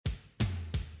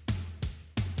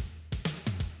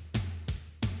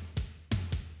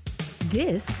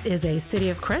This is a City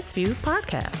of Crestview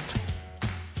podcast.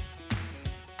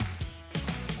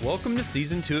 Welcome to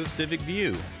Season 2 of Civic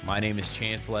View. My name is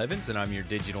Chance Levins, and I'm your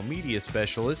digital media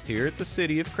specialist here at the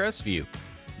City of Crestview.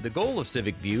 The goal of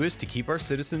Civic View is to keep our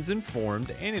citizens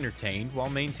informed and entertained while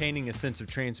maintaining a sense of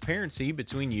transparency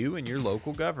between you and your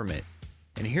local government.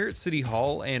 And here at City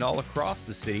Hall and all across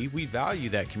the city, we value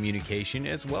that communication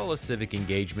as well as civic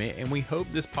engagement, and we hope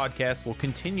this podcast will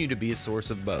continue to be a source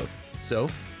of both. So,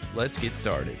 let's get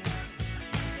started.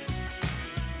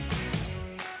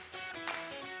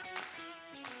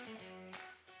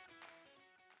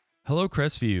 Hello,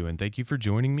 Crestview, and thank you for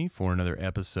joining me for another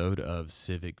episode of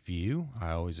Civic View.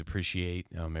 I always appreciate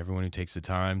everyone who takes the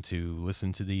time to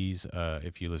listen to these.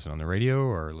 If you listen on the radio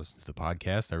or listen to the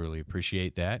podcast, I really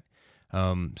appreciate that.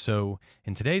 So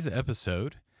in today's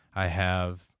episode, I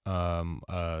have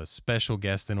a special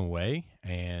guest in a way,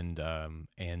 and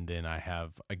then I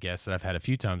have a guest that I've had a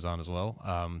few times on as well.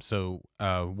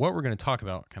 What we're going to talk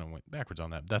about, kind of went backwards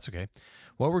on that, but that's okay.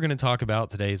 What we're going to talk about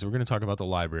today is we're going to talk about the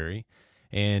library.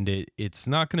 And it's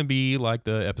not going to be like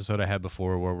the episode I had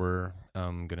before where we're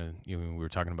we were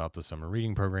talking about the summer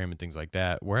reading program and things like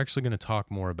that. We're actually going to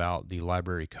talk more about the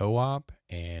library co-op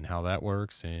and how that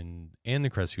works, and the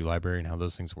Crestview Library and how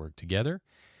those things work together,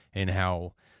 and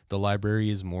how the library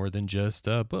is more than just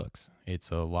books.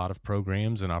 It's a lot of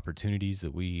programs and opportunities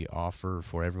that we offer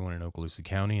for everyone in Okaloosa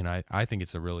County, and I think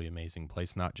it's a really amazing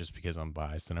place, not just because I'm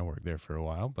biased and I worked there for a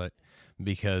while, but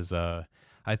because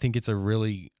I think it's a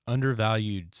really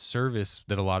undervalued service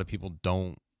that a lot of people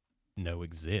don't know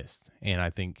exists. And I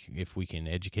think if we can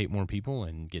educate more people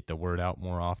and get the word out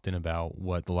more often about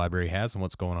what the library has and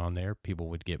what's going on there, people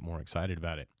would get more excited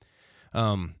about it.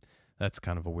 That's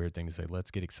kind of a weird thing to say. Let's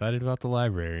get excited about the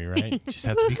library, right? You just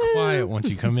have to be quiet once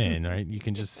you come in, right? You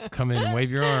can just come in and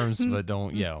wave your arms, but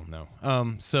don't yell.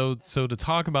 No. So to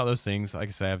talk about those things, like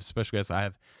I said, I have a special guest. I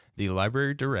have the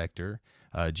library director,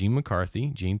 Jean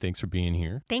McCarthy. Jean, thanks for being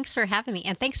here. Thanks for having me,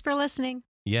 and thanks for listening.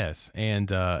 Yes, and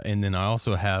then I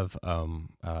also have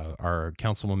our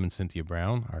Councilwoman Cynthia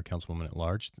Brown, our Councilwoman at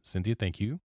Large. Cynthia, thank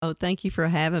you. Oh, thank you for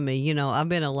having me. You know, I've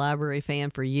been a library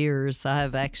fan for years. I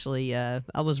have actually, I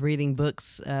was reading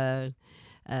books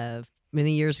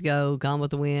many years ago, Gone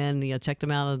with the Wind, checked them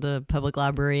out of the public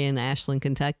library in Ashland,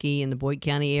 Kentucky, in the Boyd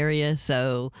County area.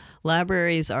 So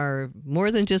libraries are more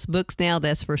than just books now,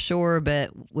 that's for sure. But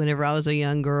whenever I was a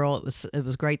young girl, it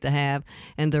was great to have.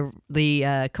 And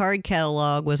the card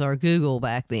catalog was our Google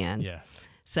back then. Yeah.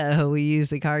 So we use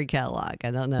the card catalog.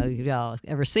 I don't know if y'all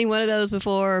ever seen one of those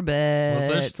before, but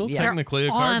there's still technically a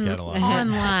card catalog.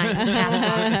 Online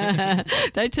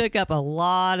catalogs. They took up a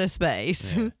lot of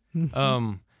space.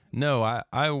 Yeah. No,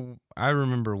 I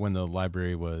remember when the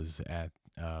library was at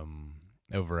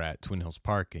over at Twin Hills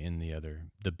Park in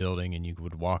the building, and you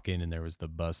would walk in and there was the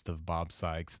bust of Bob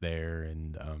Sykes there,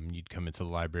 and you'd come into the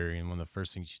library, and one of the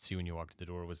first things you'd see when you walked in the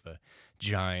door was the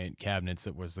giant cabinets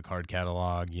that was the card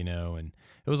catalog, and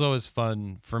it was always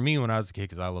fun for me when I was a kid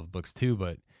because I love books too,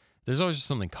 but there's always just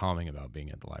something calming about being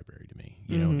at the library to me,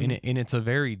 and it's a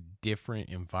very different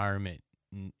environment,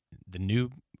 the new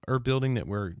building that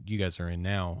you guys are in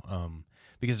now,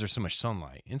 because there's so much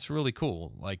sunlight. It's really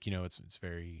cool. Like, it's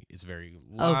very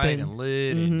light open and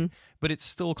lit, but it's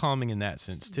still calming in that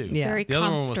sense too. Yeah. Very the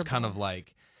other one was comfortable.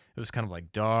 it was kind of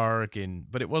like dark,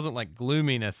 but it wasn't like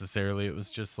gloomy necessarily. It was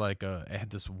just like it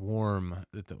had this warm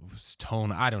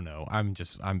tone. I don't know. I'm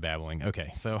babbling.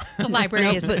 Okay, so The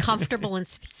library is a comfortable and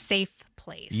safe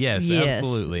place. yes,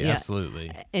 absolutely, yeah. absolutely.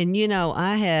 And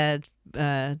I had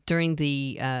during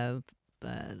the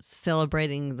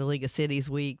celebrating the League of Cities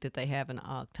week that they have in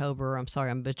October. I'm sorry,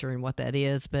 I'm butchering what that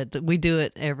is, but we do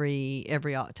it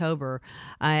every October.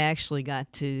 I actually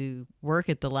got to work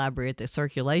at the library at the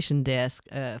circulation desk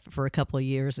for a couple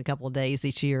of days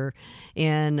each year,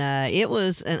 and it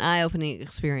was an eye-opening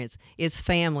experience. It's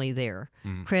family there.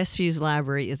 Crestview's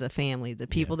library is a family. The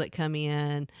people that come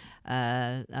in,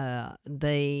 they're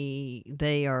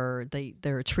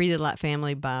treated like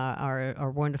family by our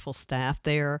wonderful staff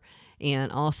there.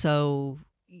 And also,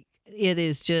 it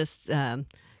is just kind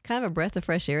of a breath of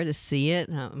fresh air to see it.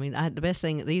 I mean, the best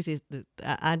thing, the easiest,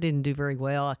 I didn't do very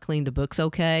well. I cleaned the books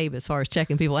okay, but as far as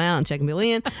checking people out and checking people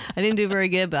in, I didn't do very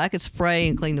good. But I could spray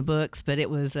and clean the books. But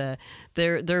it was,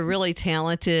 they're really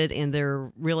talented, and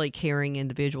they're really caring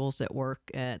individuals that work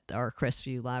at our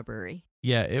Crestview Library.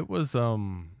 Yeah, it was.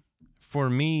 For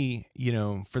me,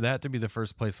 for that to be the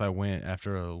first place I went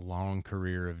after a long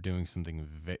career of doing something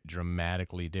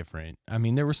dramatically different. I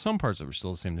mean, there were some parts that were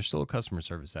still the same. There's still a customer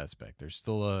service aspect. There's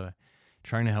still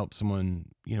trying to help someone,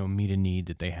 meet a need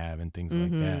that they have and things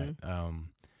like that.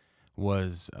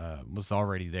 was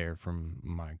already there from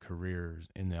my career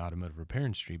in the automotive repair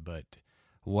industry. But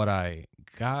what I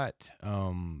got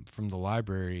from the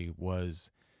library was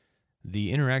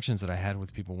the interactions that I had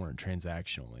with people weren't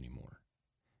transactional anymore.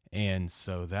 And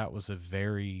so that was a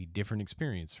very different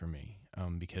experience for me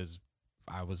because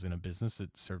I was in a business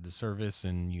that served a service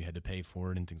and you had to pay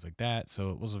for it and things like that.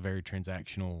 So it was a very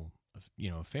transactional,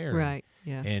 affair. Right.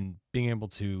 Yeah. And being able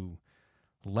to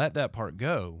let that part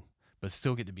go, but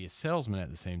still get to be a salesman at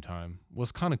the same time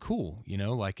was kind of cool.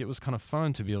 Like it was kind of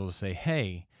fun to be able to say,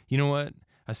 hey, you know what?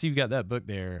 I see you've got that book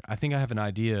there. I think I have an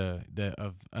idea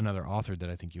of another author that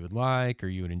I think you would like or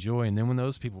you would enjoy. And then when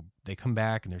those people, they come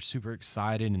back and they're super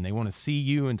excited and they want to see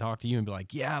you and talk to you and be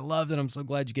like, yeah, I loved it. I'm so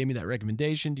glad you gave me that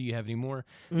recommendation. Do you have any more?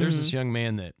 There's this young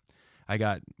man that I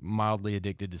got mildly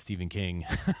addicted to Stephen King.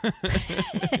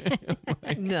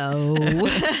 No.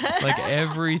 Like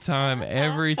every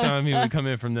time he would come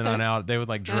in from then on out, they would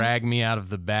like drag me out of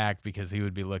the back because he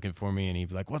would be looking for me and he'd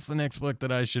be like, what's the next book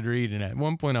that I should read? And at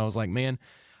one point I was like, man,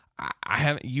 I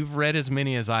haven't, you've read as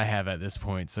many as I have at this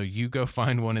point. So you go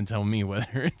find one and tell me whether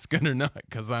it's good or not.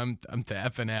 Cause I'm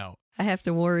tapping out. I have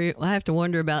to worry. I have to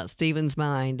wonder about Stephen's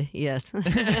mind. Yes.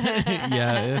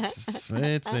 Yeah,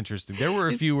 it's interesting. There were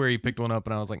a few where he picked one up,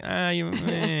 and I was like, you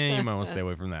might want to stay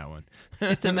away from that one.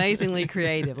 It's amazingly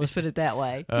creative. Let's put it that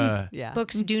way. Yeah.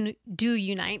 Books do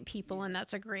unite people, and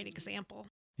that's a great example.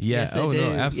 Yeah. Yes, they Oh do.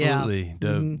 no, absolutely.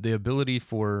 Yeah. The ability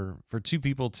for two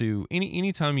people to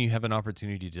anytime you have an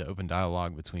opportunity to open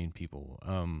dialogue between people,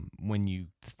 when you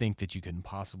think that you couldn't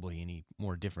possibly any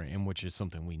more different, and which is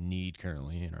something we need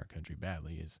currently in our country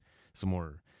badly, is some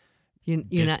more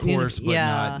discourse,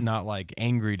 but not like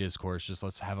angry discourse. Just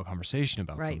let's have a conversation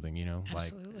about something.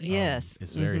 Absolutely. Like Yes.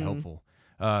 it's very helpful.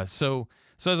 So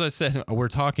as I said, we're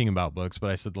talking about books,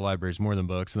 but I said the library is more than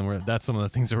books, and that's some of the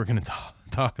things that we're going to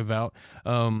talk about.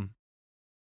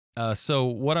 So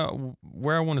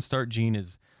where I want to start, Gene,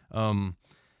 is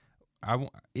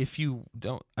if you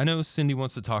don't, I know Cindy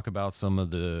wants to talk about some of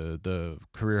the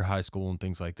career high school and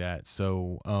things like that.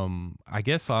 So I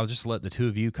guess I'll just let the two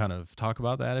of you kind of talk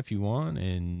about that if you want,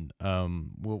 and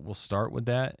we'll start with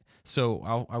that.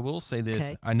 So I will say this.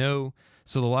 Okay. I know.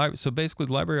 So basically,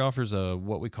 the library offers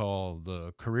what we call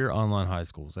the Career Online High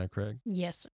School. Is that correct?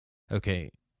 Yes.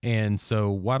 Okay. And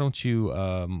so why don't you,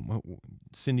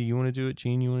 Cindy, you want to do it?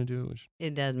 Gene, you want to do it?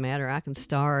 It doesn't matter. I can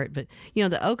start. But, the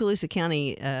Okaloosa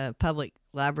County Public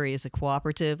Library is a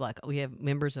cooperative. Like, we have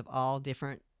members of all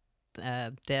different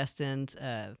Destins,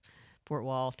 Fort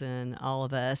Walton, all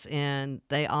of us. And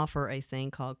they offer a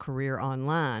thing called Career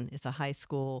Online. It's a high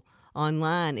school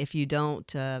online. If you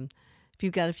don't... if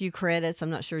you've got a few credits,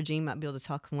 I'm not sure Gene might be able to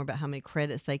talk more about how many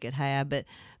credits they could have, but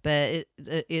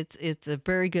it's a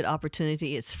very good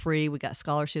opportunity. It's free. We got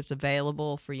scholarships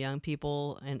available for young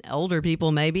people and older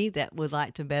people maybe that would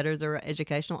like to better their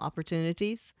educational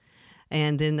opportunities,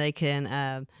 and then they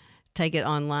can take it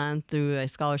online through a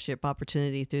scholarship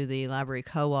opportunity through the library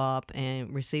co-op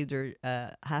and receive their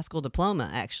high school diploma,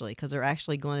 actually, because they're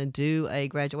actually going to do a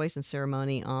graduation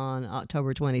ceremony on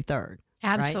October 23rd.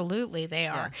 Absolutely, they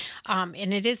are.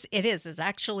 And it's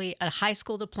actually a high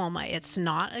school diploma. It's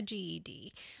not a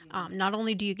GED. Not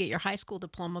only do you get your high school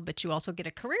diploma, but you also get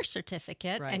a career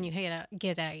certificate, and you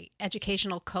get a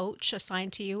educational coach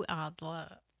assigned to you. The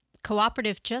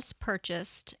cooperative just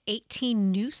purchased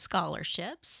 18 new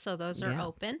scholarships, so those are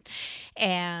open.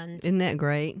 And isn't that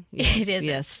great? Yes. It is.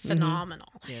 Yes. It's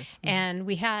phenomenal. Yes. And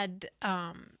we had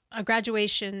a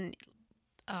graduation.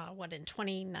 In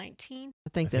 2019? I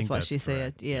think that's what she correct.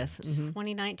 said. Yes. Yeah. Mm-hmm.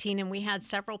 2019, and we had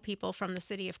several people from the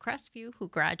city of Crestview who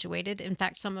graduated. In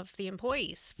fact, some of the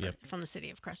employees from the city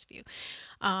of Crestview.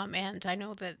 And I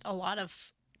know that a lot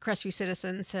of Crestview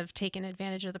citizens have taken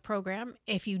advantage of the program.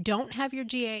 If you don't have your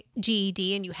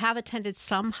GED and you have attended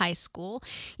some high school,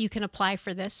 you can apply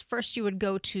for this. First, you would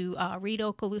go to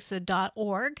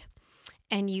readokaloosa.org.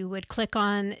 And you would click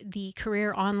on the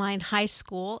Career Online High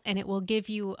School, and it will give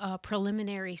you a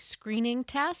preliminary screening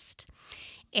test.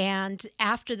 And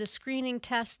after the screening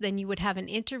test, then you would have an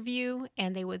interview,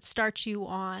 and they would start you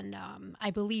on, I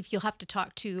believe you'll have to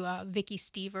talk to Vicki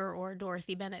Stever or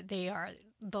Dorothy Bennett. They are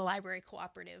the library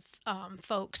cooperative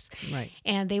folks. Right.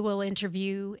 And they will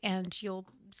interview, and you'll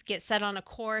get set on a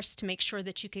course to make sure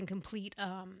that you can complete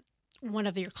one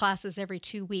of your classes every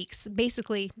 2 weeks.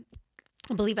 Basically,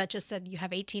 I believe I just said you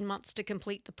have 18 months to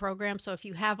complete the program. So if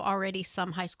you have already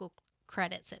some high school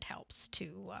credits, it helps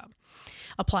to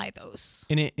apply those.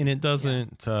 And it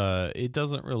doesn't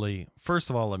really.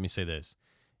 First of all, let me say this: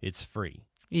 it's free.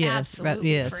 Yes.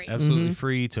 Absolutely free. Absolutely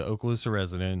free to Okaloosa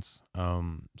residents.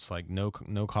 It's like no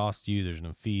cost to you. There's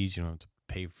no fees. You don't have to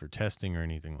pay for testing or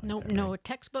anything like Nope, that. no right?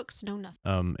 textbooks, no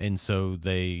nothing. And so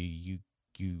you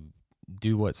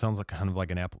do what sounds like kind of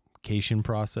like an application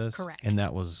process. Correct. And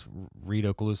that was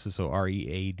Readokalosa, so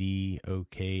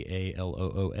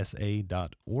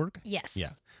READOKALOOSA.org. Yes.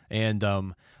 Yeah. And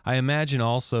I imagine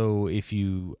also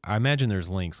I imagine there's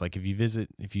links. Like if you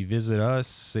visit us,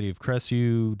 City of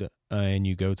Crestview, and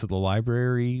you go to the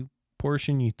library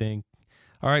portion, you think,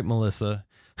 all right, Melissa,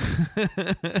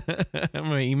 I'm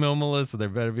gonna email Melissa. There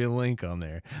better be a link on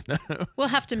there. We'll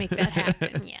have to make that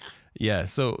happen. Yeah. Yeah.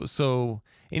 So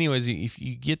anyways, if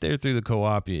you get there through the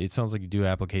co-op, it sounds like you do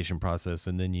application process,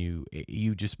 and then you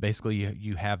just basically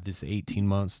you have this 18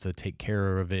 months to take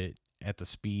care of it at the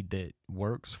speed that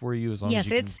works for you, as long Yes,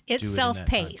 as you can it's do it in that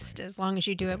self-paced timeframe. as long as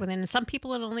you do Okay. it within. And some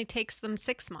people it only takes them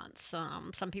 6 months.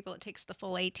 Some people it takes the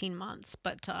full 18 months.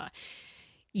 But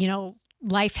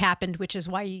life happened, which is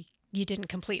why you didn't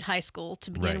complete high school to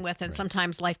begin Right, with, and right.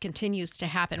 sometimes life continues to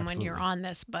happen when you're Absolutely. on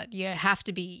this. But you have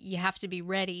to be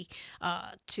ready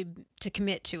to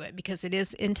commit to it, because it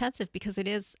is intensive, because it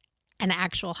is an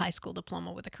actual high school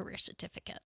diploma with a career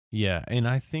certificate. Yeah, and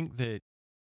I think that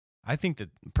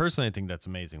personally, I think that's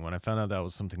amazing. When I found out that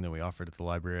was something that we offered at the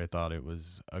library, I thought it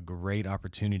was a great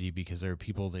opportunity, because there are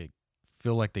people that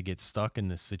feel like they get stuck in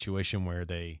this situation where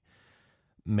they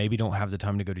maybe don't have the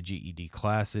time to go to GED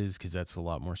classes, because that's a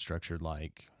lot more structured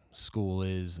like school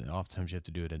is. And oftentimes you have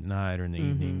to do it at night or in the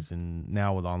evenings. And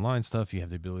now with online stuff, you have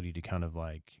the ability to kind of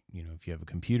like, if you have a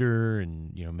computer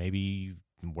and, maybe you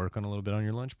can work on a little bit on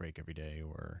your lunch break every day,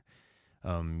 or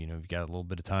you've got a little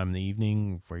bit of time in the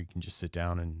evening where you can just sit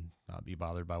down and not be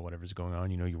bothered by whatever's going on.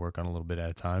 You work on a little bit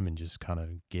at a time and just kind of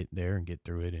get there and get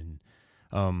through it. And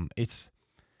it's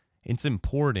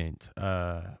important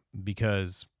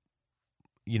because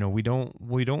we don't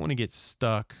want to get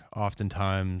stuck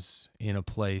oftentimes in a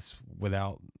place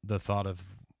without the thought of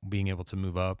being able to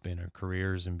move up in our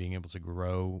careers and being able to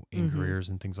grow in careers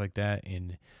and things like that.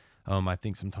 And I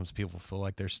think sometimes people feel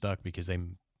like they're stuck because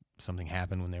something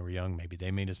happened when they were young. Maybe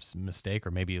they made a mistake,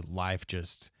 or maybe life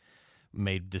just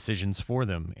made decisions for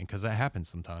them, and because that happens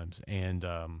sometimes. And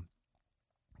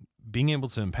being able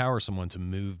to empower someone to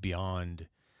move beyond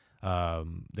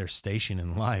their station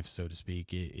in life, so to speak,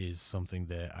 is something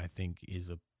that I think is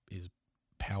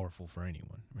powerful for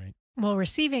anyone, right? Well,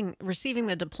 receiving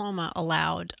the diploma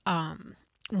allowed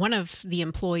one of the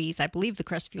employees, I believe the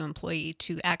Crestview employee,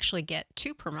 to actually get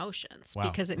 2 promotions. Wow,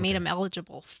 because it made okay. him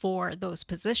eligible for those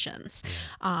positions.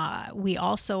 We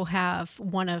also have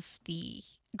one of the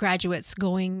graduates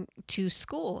going to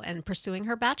school and pursuing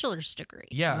her bachelor's degree.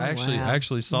 Yeah, Oh, I wow.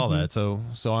 actually saw that. So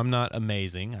I'm not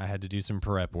amazing. I had to do some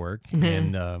prep work,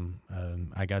 and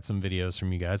I got some videos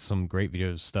from you guys, some great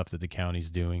videos, stuff that the county's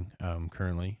doing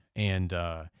currently. And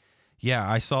yeah,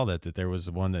 I saw that there was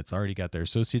one that's already got their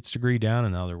associate's degree down,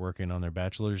 and now they're working on their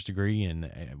bachelor's degree. And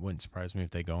it wouldn't surprise me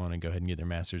if they go on and go ahead and get their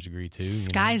master's degree too.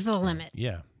 Sky's the limit.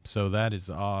 Yeah. So that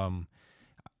is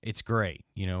it's great,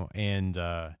 and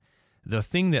the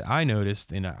thing that I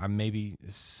noticed, and maybe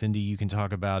Cindy, you can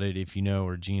talk about it if you know,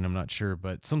 or Gene, I'm not sure,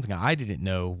 but something I didn't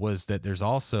know was that there's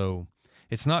also,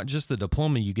 it's not just the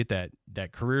diploma, you get that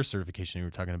career certification you were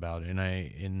talking about. And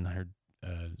I heard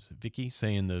Vicky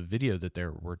say in the video that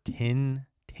there were 10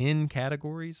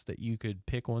 categories that you could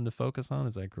pick one to focus on.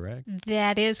 Is that correct?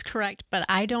 That is correct, but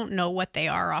I don't know what they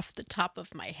are off the top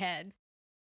of my head.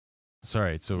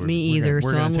 Sorry, so Me either, We're so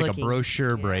gonna I'm take looking. a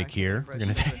brochure Yeah, break take a here. We're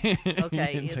gonna brochure take, break. Okay,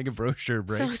 take a it's- brochure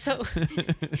break. So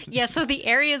so the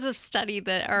areas of study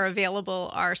that are available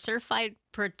are Certified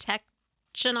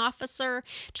Protection Officer,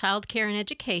 Child Care and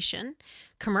Education,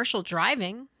 Commercial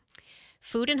Driving,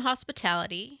 Food and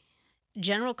Hospitality,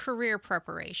 General Career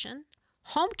Preparation,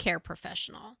 Home Care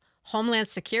Professional, Homeland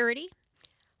Security,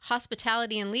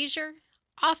 Hospitality and Leisure,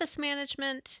 Office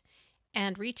Management,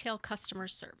 and Retail Customer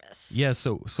Service. Yeah,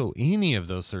 so any of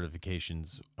those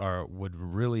certifications would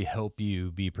really help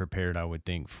you be prepared, I would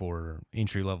think, for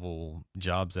entry level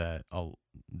jobs that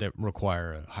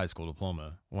require a high school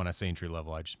diploma. When I say entry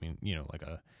level, I just mean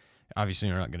obviously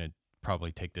you're not going to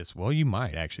probably take this. Well, you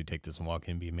might actually take this and walk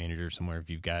in and be a manager somewhere if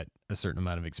you've got a certain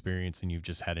amount of experience and you've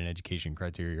just had an education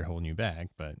criteria holding you back.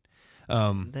 But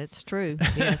That's true.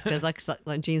 Yes, because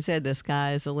like Gene said, the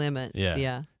sky is the limit. Yeah.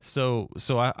 Yeah. So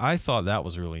I thought that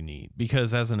was really neat,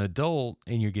 because as an adult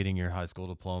and you're getting your high school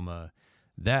diploma,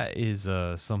 that is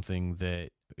something that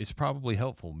is probably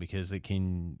helpful, because it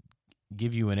can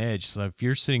give you an edge. So if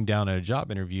you're sitting down at a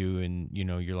job interview and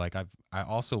you're like, I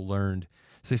also learned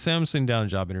say I'm sitting down a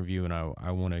job interview and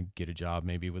I want to get a job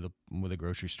maybe with a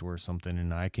grocery store or something,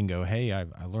 and I can go, hey, I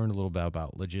learned a little bit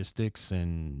about logistics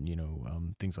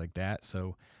and things like that.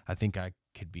 So I think I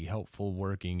could be helpful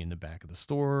working in the back of the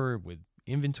store with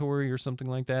inventory or something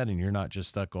like that. And you're not just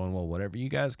stuck going, well, whatever you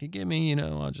guys could give me,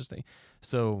 I'll just stay.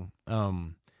 So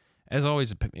as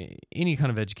always, any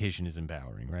kind of education is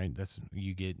empowering, right? That's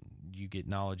you get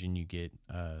knowledge and you get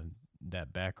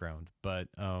that background. But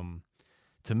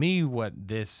to me, what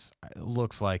this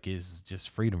looks like is just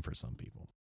freedom for some people.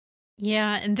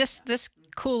 Yeah, and this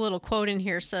cool little quote in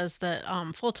here says that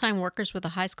full-time workers with a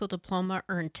high school diploma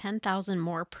earn $10,000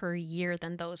 more per year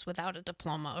than those without a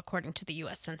diploma, according to the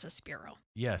U.S. Census Bureau.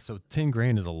 Yeah, so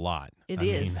 $10,000 is a lot. It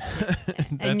is.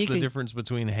 That's the difference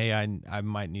between, hey, I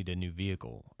might need a new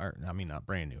vehicle, or I mean, not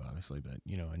brand new, obviously, but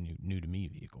a new to me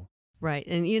vehicle. Right,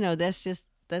 and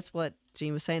that's what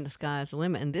Gene was saying. The sky is the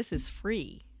limit, and this is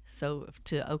free. So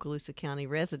to Okaloosa County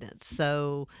residents.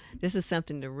 So this is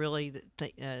something to really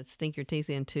sink your teeth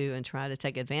into and try to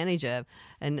take advantage of.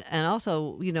 And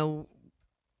also,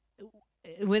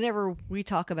 whenever we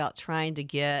talk about trying to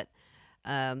get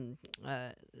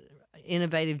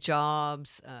innovative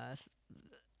jobs,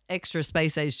 extra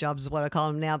space age jobs is what I call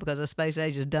them now, because the space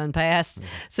age is done past. Yeah.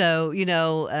 So,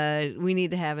 we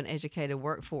need to have an educated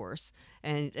workforce,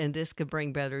 and this could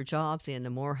bring better jobs in. The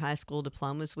more high school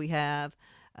diplomas we have,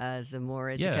 the more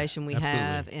education we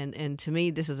have. And to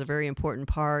me, this is a very important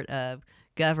part of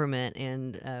government,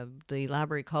 and the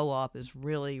library co-op is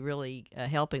really, really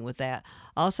helping with that.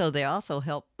 Also, they also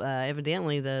help,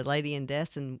 evidently, the lady in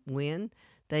Destin win.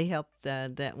 They helped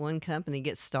that one company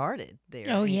get started there.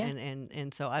 Oh, yeah.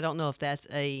 And so I don't know if that's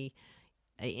a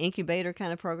incubator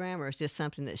kind of program or it's just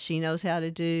something that she knows how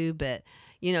to do. But,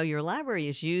 your library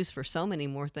is used for so many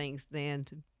more things than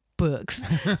books.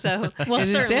 So well,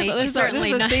 certainly this is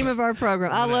the theme of our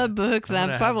program. I love books, and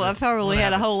I've probably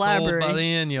had a whole library. By the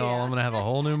end, y'all, yeah. I'm gonna have a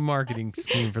whole new marketing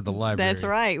scheme for the library. That's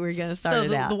right. We're gonna start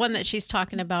it out. The one that she's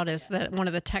talking about is that one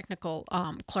of the technical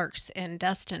clerks in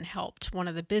Destin helped one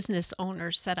of the business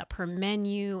owners set up her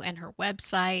menu and her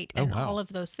website and all of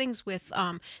those things with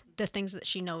the things that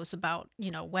she knows about,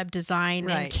 web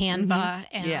design and Canva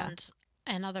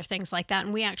and other things like that.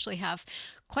 And we actually have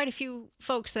quite a few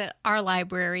folks at our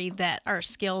library that are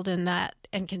skilled in that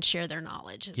and can share their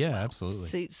knowledge as well. Yeah, absolutely.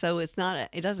 See, so it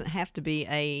doesn't have to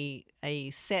be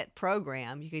a set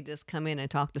program. You could just come in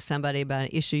and talk to somebody about an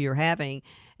issue you're having,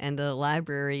 and the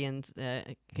librarians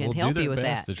can help you with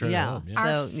that.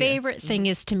 Our favorite thing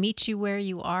is to meet you where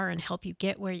you are and help you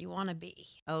get where you want to be.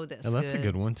 Oh, that's a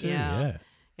good one too. Yeah.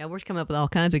 Yeah, we're coming up with all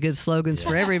kinds of good slogans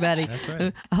for everybody. That's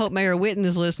right. I hope Mayor Witten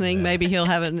is listening. Yeah. Maybe he'll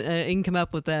have he can come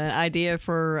up with an idea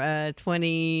for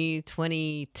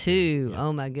 2022. Yeah.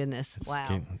 Oh my goodness!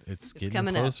 It's getting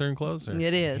closer and closer.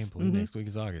 It is. I can't believe next week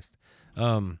is August.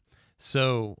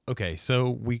 So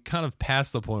we kind of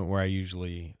passed the point where I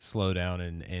usually slow down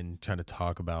and try to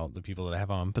talk about the people that I have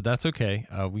on, but that's okay.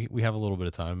 We have a little bit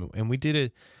of time, and we did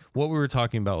it. What we were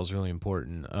talking about was really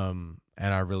important, and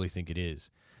I really think it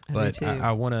is. But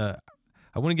I want to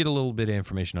get a little bit of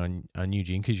information on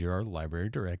Eugene, because you're our library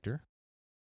director,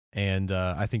 and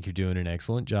I think you're doing an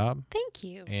excellent job. Thank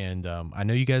you. And I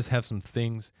know you guys have some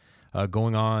things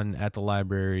going on at the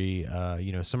library.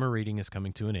 Summer reading is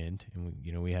coming to an end, and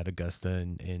we had Augusta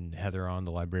and Heather on,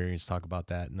 the librarians, talk about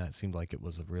that, and that seemed like it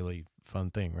was a really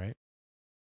fun thing, right?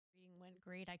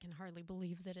 Great. I can hardly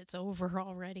believe that it's over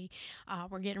already.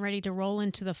 We're getting ready to roll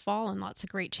into the fall, and lots of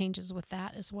great changes with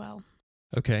that as well.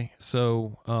 Okay,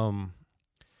 so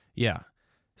you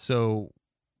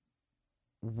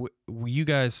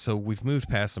guys, so we've moved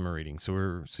past summer reading,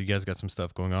 so you guys got some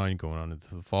stuff going on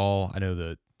into the fall. I know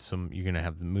that you're gonna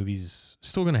have the movies,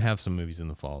 still gonna have some movies in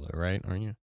the fall though, right? Aren't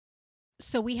you?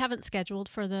 So we haven't scheduled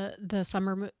for the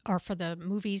summer or for the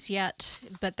movies yet,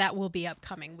 but that will be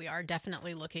upcoming. We are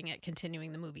definitely looking at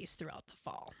continuing the movies throughout the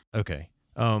fall. Okay.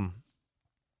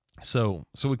 So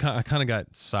I kind of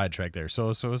got sidetracked there. So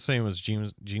I was saying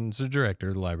Jean's the director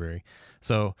of the library.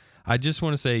 So I just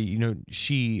want to say,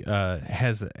 she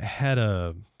has had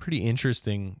a pretty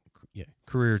interesting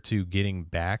career to getting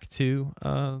back to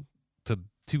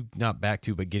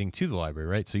getting to the library,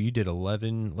 right? So you did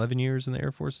 11 years in the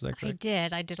Air Force, is that correct?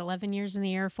 I did 11 years in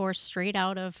the Air Force, straight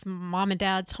out of mom and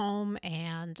dad's home,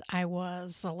 and I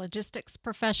was a logistics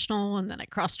professional, and then I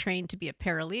cross-trained to be a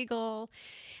paralegal.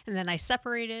 And then I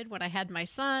separated when I had my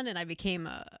son, and I became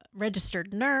a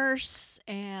registered nurse.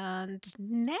 And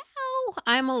now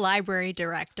I'm a library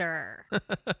director.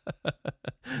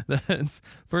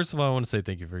 First of all, I want to say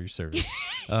thank you for your service.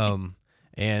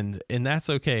 And that's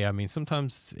okay. I mean,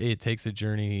 sometimes it takes a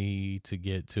journey to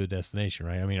get to a destination,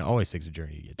 right? I mean, it always takes a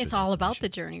journey to get to It's a all about destination.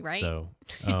 the journey, right?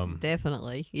 So,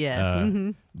 Definitely.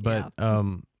 Yes. but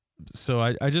so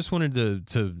I just wanted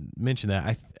to mention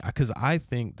that because I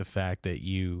think the fact that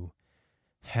you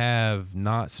have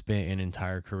not spent an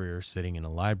entire career sitting in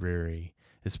a library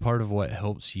is part of what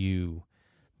helps you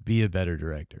be a better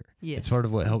director. Yes. It's part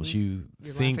of what helps you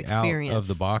Your life think out of experience.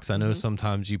 the box. I know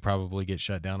sometimes you probably get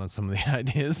shut down on some of the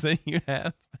ideas that you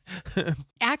have.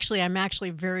 Actually, I'm actually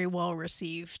very well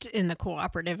received in the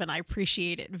cooperative, and I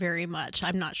appreciate it very much.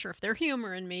 I'm not sure if they're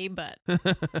humoring me, but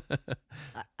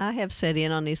I have sat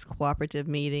in on these cooperative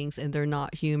meetings, and they're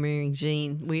not humoring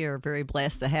Jean. We are very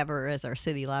blessed to have her as our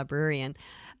city librarian.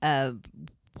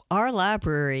 Our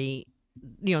library,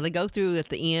 they go through at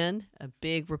the end a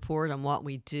big report on what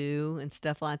we do and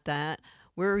stuff like that.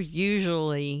 We're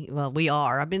usually, we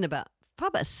are. I've been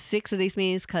probably about 6 of these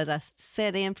meetings because I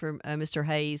sat in for Mr.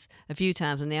 Hayes a few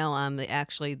times, and now I'm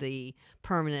actually the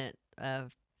permanent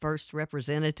first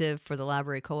representative for the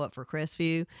library co-op for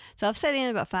Crestview. So I've sat in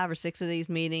about 5 or 6 of these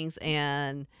meetings,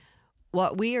 and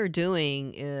what we are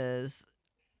doing is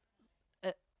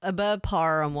above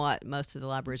par on what most of the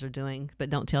libraries are doing,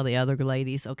 but don't tell the other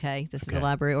ladies, okay? This is the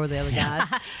library or the other guys.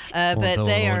 But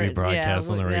they are broadcast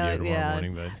on the radio tomorrow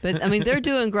morning. But I mean, they're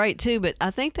doing great too. But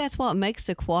I think that's what makes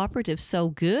the cooperative so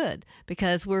good,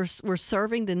 because we're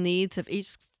serving the needs of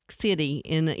each city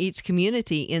in each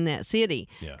community in that city.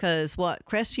 Because what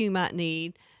Crestview might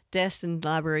need, Destin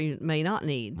Library may not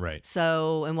need. Right.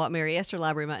 So, and what Mary Esther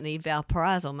Library might need,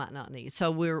 Valparaiso might not need.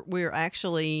 So we're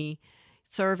actually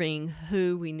serving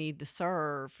who we need to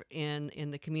serve in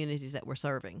the communities that we're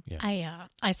serving. Yeah.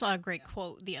 I saw a great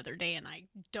quote the other day, and I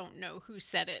don't know who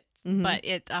said it, but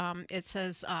it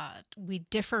says, "We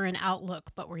differ in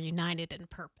outlook, but we're united in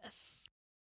purpose."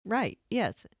 Right.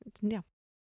 Yes. Yeah.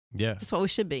 Yeah. That's what we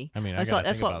should be. I mean, I got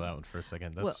to think about that one for a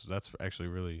second. That's actually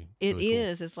really It really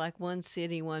is. cool. It's like one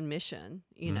city, one mission.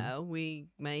 You know, we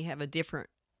may have a different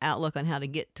outlook on how to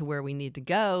get to where we need to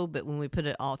go, but when we put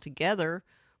it all together,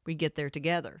 we get there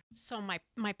together. So my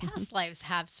past lives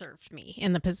have served me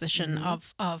in the position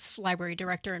of library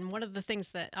director, and one of the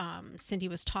things that Cindy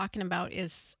was talking about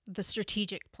is the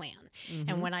strategic plan.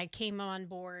 And when I came on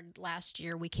board last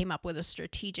year, we came up with a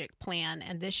strategic plan,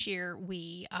 and this year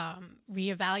we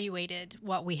reevaluated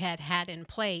what we had in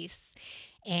place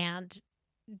and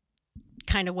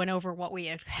kind of went over what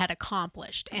we had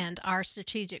accomplished. And our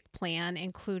strategic plan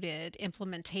included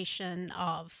implementation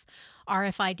of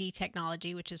RFID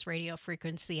technology, which is radio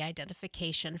frequency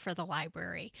identification for the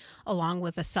library, along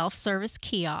with a self-service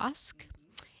kiosk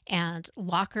and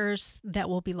lockers that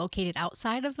will be located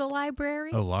outside of the library.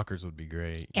 Oh, lockers would be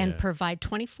great. And provide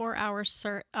 24-hour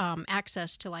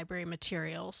access to library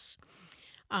materials.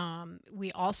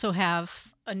 We also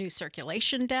have a new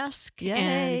circulation desk.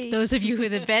 Yay. And those of you who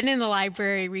have been in the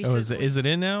library recently. Is it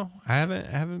in now? I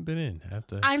haven't been in. I have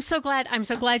to. I'm so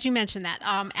glad you mentioned that.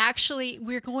 Actually,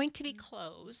 we're going to be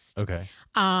closed. Okay.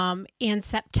 In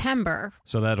September.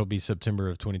 So that'll be September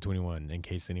of 2021, in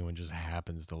case anyone just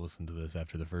happens to listen to this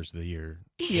after the first of the year.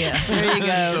 Yeah, there you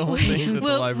go.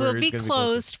 We'll be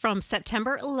closed from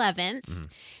September 11th,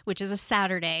 which is a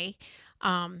Saturday,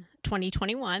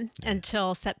 2021,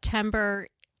 until September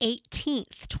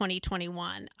 18th,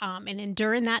 2021. And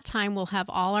during that time, we'll have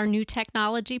all our new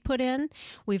technology put in.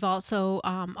 We've also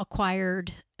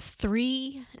acquired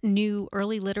 3 new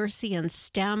early literacy and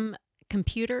STEM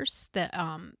computers that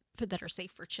are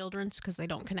safe for children because they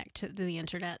don't connect to the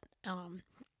internet.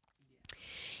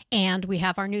 And we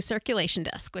have our new circulation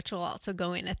desk, which will also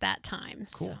go in at that time.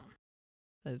 Cool. So.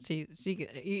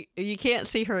 You can't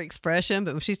see her expression,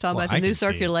 but when she's talking about the new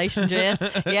circulation desk,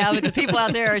 but the people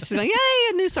out there are just going, "Yay,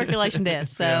 a new circulation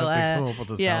desk!" So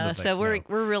we're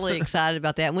really excited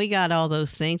about that, and we got all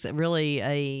those things at really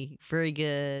a very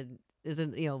good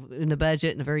in the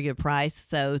budget and a very good price.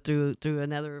 So through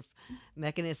another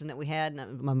mechanism that we had,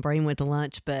 and my brain went to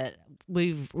lunch, but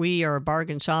we are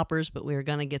bargain shoppers, but we're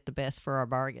going to get the best for our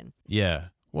bargain. Yeah.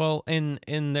 Well, and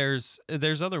there's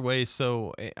other ways.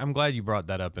 So I'm glad you brought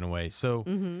that up in a way. So,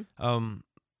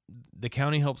 the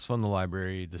county helps fund the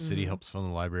library. The city helps fund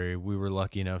the library. We were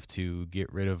lucky enough to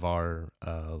get rid of our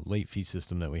late fee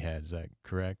system that we had. Is that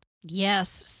correct? Yes.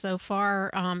 So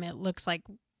far, it looks like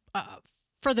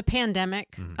for the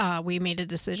pandemic, we made a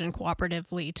decision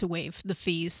cooperatively to waive the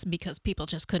fees because people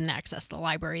just couldn't access the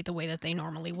library the way that they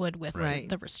normally would with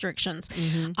the restrictions.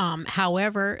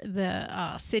 However,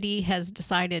 the city has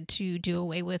decided to do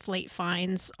away with late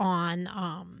fines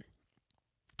on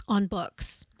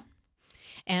books,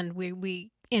 and we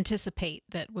anticipate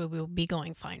that we will be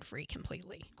going fine-free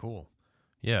completely. Cool.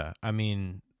 Yeah. I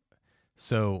mean,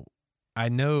 so I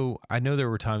know there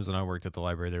were times when I worked at the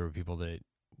library, there were people that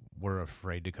were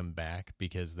afraid to come back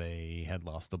because they had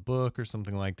lost a book or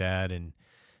something like that, and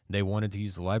they wanted to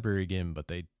use the library again, but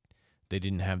they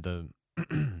didn't have the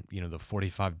the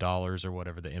 $45 or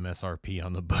whatever the MSRP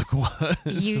on the book was.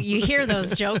 You hear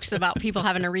those jokes about people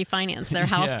having to refinance their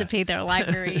house to pay their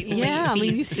library late I mean,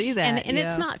 fees. you see that. And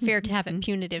it's not fair to have it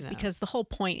punitive No. because the whole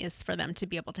point is for them to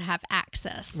be able to have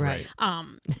access Right.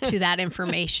 to that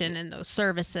information and those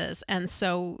services. And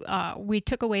so we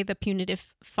took away the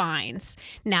punitive fines.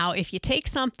 Now, if you take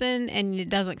something and it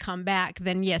doesn't come back,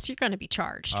 then yes, you're going to be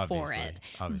charged for it.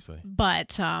 Obviously.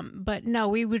 But no,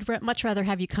 we would much rather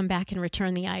have you come back and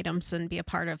return the items and be a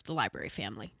part of the library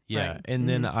family. Yeah, Right. and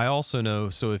then I also know,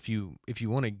 so if you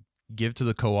want to give to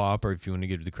the co-op or if you want to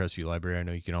give to the Crestview Library, I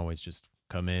know you can always just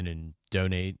come in and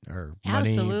donate or money.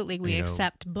 Absolutely. We you know.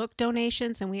 accept book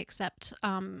donations and we accept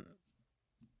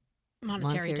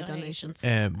monetary Monetary donations.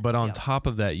 But on Yep. top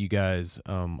of that, you guys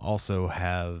also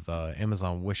have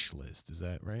Amazon wish list. Is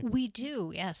that right? We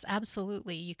do, yes,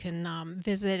 absolutely. You can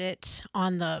visit it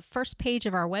on the first page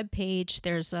of our webpage.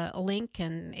 There's a link,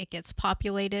 and it gets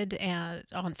populated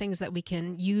on things that we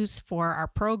can use for our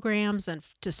programs and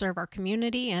to serve our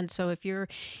community. And so, if you're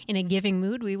in a giving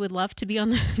mood, we would love to be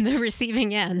on the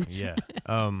receiving end. Yeah.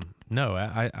 No,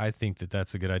 I think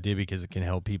that's a good idea because it can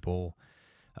help people.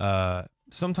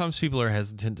 Sometimes people are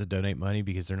hesitant to donate money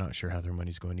because they're not sure how their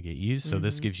money's going to get used. So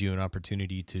this gives you an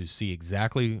opportunity to see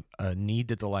exactly a need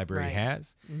that the library Right.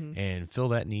 has and fill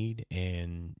that need.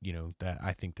 And that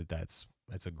I think that's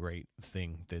a great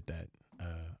thing that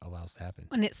allows to happen.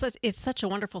 And it's such a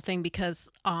wonderful thing because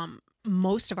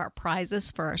most of our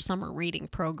prizes for our summer reading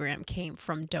program came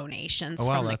from donations Oh,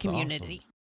 wow, from the that's awesome. community.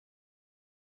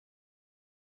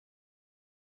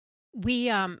 We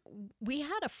had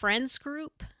a friends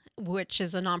group, which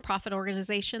is a nonprofit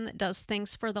organization that does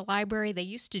things for the library. They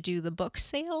used to do the book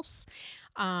sales.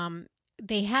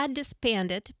 They had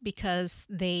disbanded because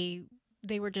they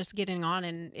were just getting on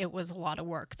and it was a lot of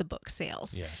work, the book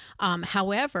sales. Yeah.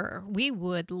 However, we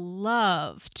would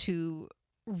love to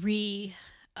reassemble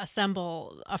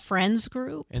a friends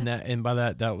group. And by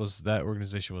that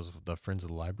organization was the Friends of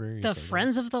the Library. The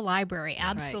Friends of the Library,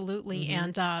 absolutely.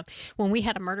 And when we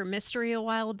had a murder mystery a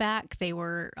while back, they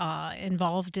were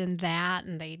involved in that,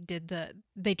 and they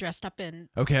dressed up in.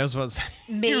 Okay, I was about to say,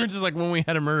 you were just like when we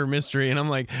had a murder mystery, and I'm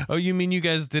like, oh, you mean you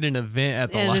guys did an event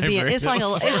at the library? It's like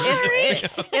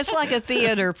it's like a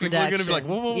theater People are production. gonna be like,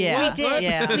 whoa, yeah, We did.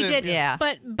 Yeah. We did. Yeah.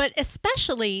 But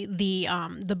especially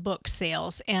the book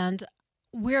sales, and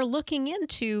we're looking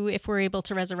into, if we're able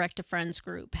to resurrect a friends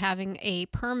group, having a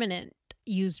permanent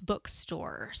used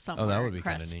bookstore somewhere that would in be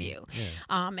kinda neat. Crestview.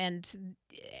 Yeah. And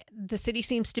the city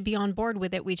seems to be on board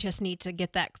with it. We just need to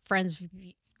get that friends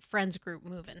group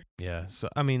moving. Yeah. So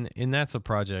I mean, and that's a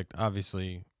project.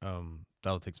 Obviously,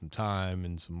 that'll take some time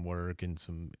and some work and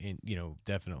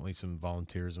definitely some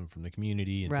volunteerism from the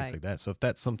community and things Right. like that. So if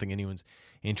that's something anyone's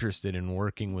interested in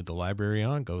working with the library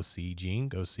on, go see Gene,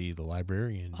 go see the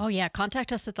librarian. Oh yeah,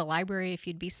 contact us at the library if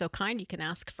you'd be so kind. You can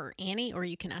ask for Annie or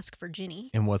you can ask for Ginny.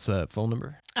 And what's that phone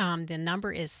number? The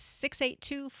number is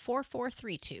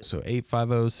 682-4432. So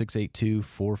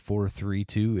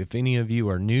 850-682-4432. If any of you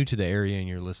are new to the area and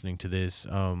you're listening to this,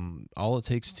 all it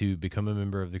takes to become a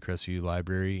member of the Crestview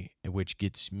Library, which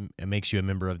makes you a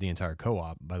member of the entire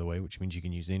co-op, by the way, which means you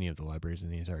can use any of the libraries in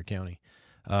the entire county,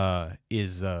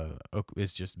 is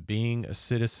just being a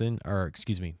citizen, or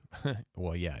excuse me,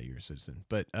 well, yeah, you're a citizen,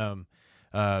 but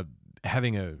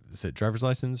having a driver's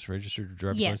license, registered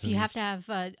driver's license? Yes, you have to have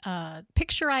a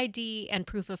picture ID and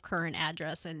proof of current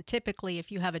address. And typically,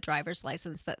 if you have a driver's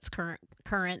license that's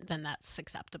current, then that's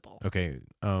acceptable. Okay,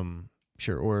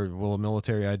 sure. Or will a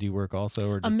military ID work also?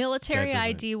 Or A military that doesn't-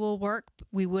 ID will work.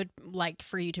 We would like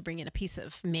for you to bring in a piece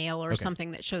of mail or Okay.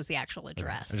 something that shows the actual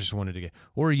address. I just wanted to get,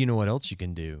 or you know what else you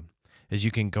can do is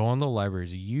you can go on the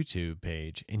library's YouTube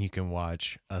page and you can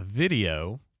watch a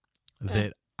video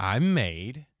that I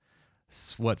made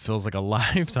what feels like a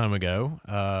lifetime ago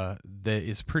that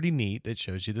is pretty neat, that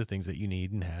shows you the things that you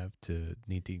need and have to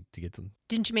get them.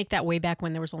 Didn't you make that way back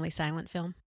when there was only silent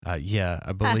film? Yeah,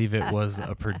 I believe it was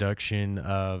a production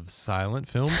of silent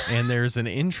film, and there's an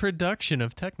introduction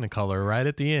of Technicolor right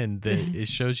at the end that it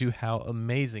shows you how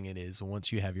amazing it is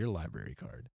once you have your library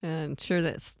card. I'm sure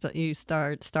that you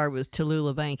start with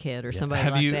Tallulah Bankhead or somebody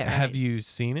have like you that. have right? you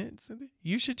seen it, Cynthia?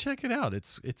 You should check it out.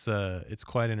 It's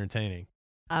quite entertaining.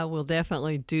 I will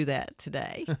definitely do that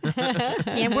today.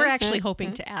 And we're actually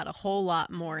hoping to add a whole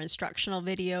lot more instructional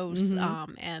videos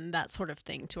and that sort of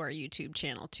thing to our YouTube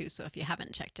channel too. So if you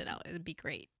haven't checked it out, it would be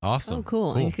great. Awesome. Oh,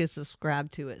 cool. And you can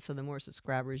subscribe to it. So the more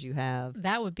subscribers you have,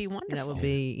 that would be wonderful. That would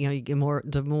be, you get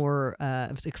the more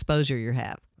exposure you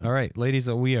have. All right, ladies,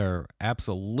 we are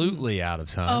absolutely out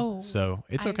of time. So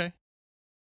it's okay.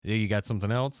 You got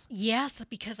something else? Yes,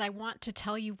 because I want to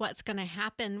tell you what's going to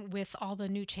happen with all the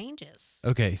new changes.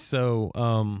 Okay, so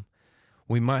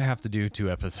we might have to do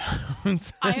 2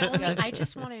 episodes. I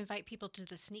just want to invite people to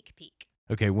the sneak peek.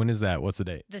 Okay, when is that? What's the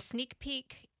date? The sneak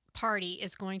peek party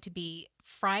is going to be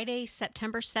Friday,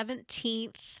 September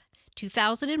 17th.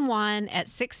 2001 at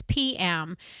 6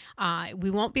 p.m. We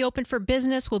won't be open for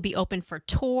business. We'll be open for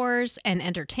tours and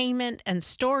entertainment and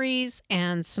stories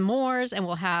and s'mores, and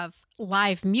we'll have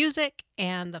live music,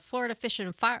 and the Florida Fish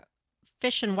and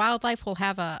Wildlife will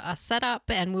have a setup,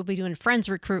 and we'll be doing friends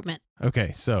recruitment.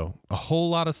 Okay, so a whole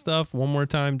lot of stuff. One more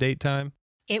time, date time.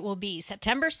 It will be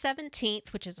September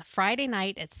 17th, which is a Friday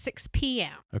night at 6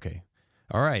 p.m. Okay.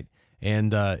 All right.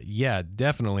 And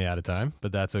definitely out of time,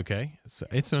 but that's okay. So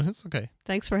it's okay.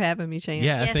 Thanks for having me, Chance.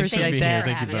 Yeah, yes, thanks for being here.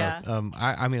 Thank you both. Yes.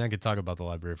 I mean, I could talk about the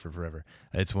library for forever.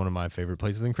 It's one of my favorite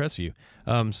places in Crestview.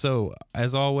 So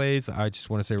as always, I just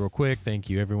want to say real quick, thank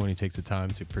you everyone who takes the time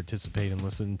to participate and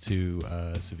listen to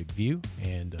Civic View,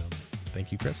 and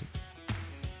thank you, Crestview.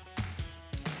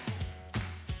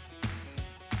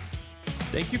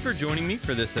 Thank you for joining me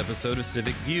for this episode of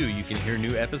Civic View. You can hear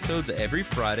new episodes every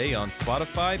Friday on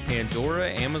Spotify, Pandora,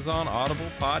 Amazon, Audible,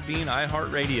 Podbean,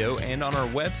 iHeartRadio, and on our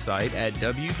website at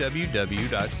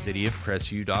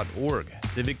www.cityofcrestview.org.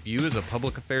 Civic View is a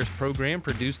public affairs program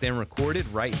produced and recorded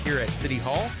right here at City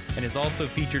Hall and is also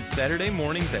featured Saturday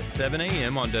mornings at 7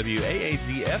 a.m. on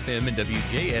WAAZ-FM and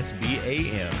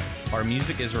WJSB-AM. Our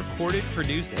music is recorded,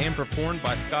 produced, and performed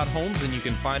by Scott Holmes, and you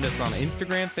can find us on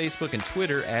Instagram, Facebook, and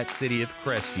Twitter at City of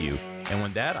Crestview. And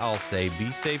with that, I'll say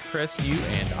be safe, Crestview,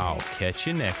 and I'll catch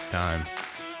you next time.